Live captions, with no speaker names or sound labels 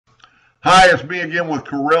Hi, it's me again with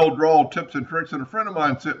Corel Draw Tips and Tricks, and a friend of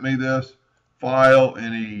mine sent me this file,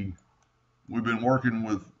 and we've been working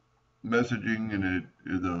with messaging, and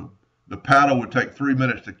the paddle would take 3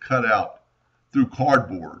 minutes to cut out through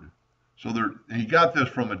cardboard. So he got this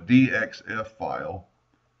from a DXF file,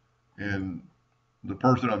 and the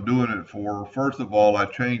person I'm doing it for, first of all, I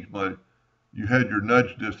changed you had your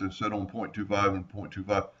nudge distance set on 0.25 and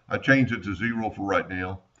 0.25. I changed it to 0 for right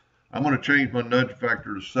now. I'm going to change my nudge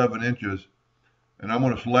factor to 7 inches, and I'm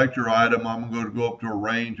going to select your item. I'm going to go up to a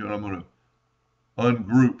range, and I'm going to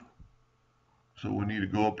ungroup. So we need to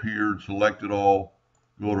go up here and select it all,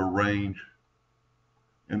 go to range.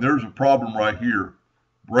 And there's a problem right here.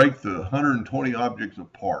 Break the 120 objects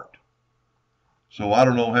apart. So I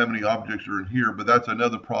don't know how many objects are in here, but that's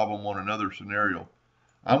another problem on another scenario.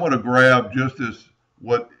 I'm going to grab just this,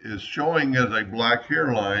 what is showing as a black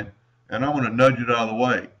hairline, and I'm going to nudge it out of the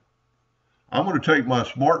way. I'm going to take my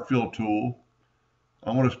Smart Fill tool.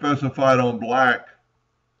 I'm going to specify it on black.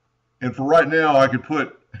 And for right now, I could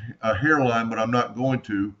put a hairline, but I'm not going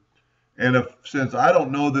to. And since I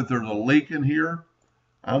don't know that there's a leak in here,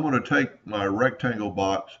 I'm going to take my rectangle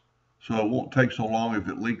box so it won't take so long if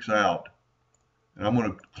it leaks out. And I'm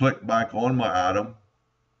going to click back on my item.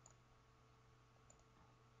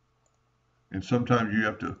 And sometimes you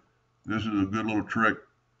have to, this is a good little trick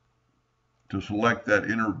to select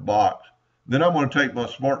that inner box. Then I'm going to take my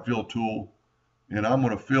Smart Fill tool and I'm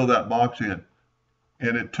going to fill that box in.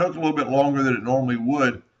 And it took a little bit longer than it normally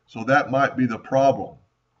would, so that might be the problem.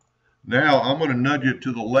 Now I'm going to nudge it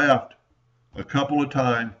to the left a couple of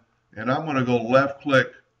times, and I'm going to go left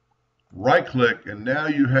click, right click, and now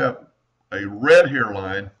you have a red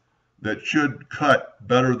hairline that should cut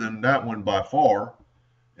better than that one by far.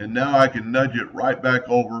 And now I can nudge it right back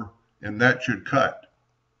over, and that should cut.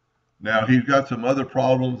 Now he's got some other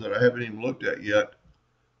problems that I haven't even looked at yet,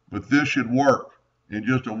 but this should work. In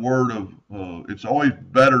just a word of, it's always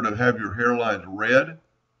better to have your hairlines red.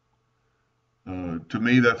 To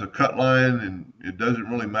me, that's a cut line, and it doesn't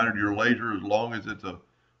really matter to your laser as long as it's a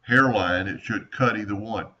hairline. It should cut either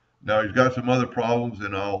one. Now he's got some other problems,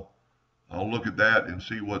 and I'll look at that and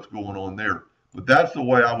see what's going on there. But that's the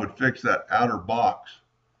way I would fix that outer box.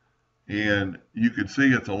 And you can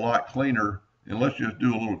see it's a lot cleaner. And let's just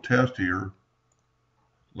do a little test here.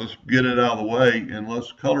 Let's get it out of the way, and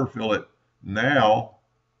let's color fill it now.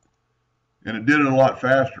 And it did it a lot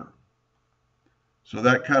faster. So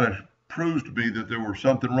that kind of proves to me that there was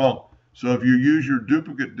something wrong. So if you use your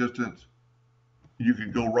duplicate distance, you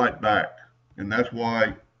can go right back. And that's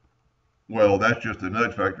why, well, that's just the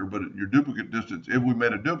nudge factor, but your duplicate distance, if we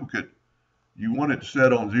made a duplicate, you want it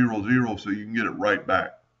set on 0, 0 so you can get it right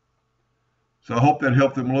back. So I hope that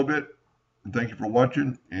helped them a little bit. And thank you for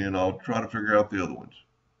watching, and I'll try to figure out the other ones.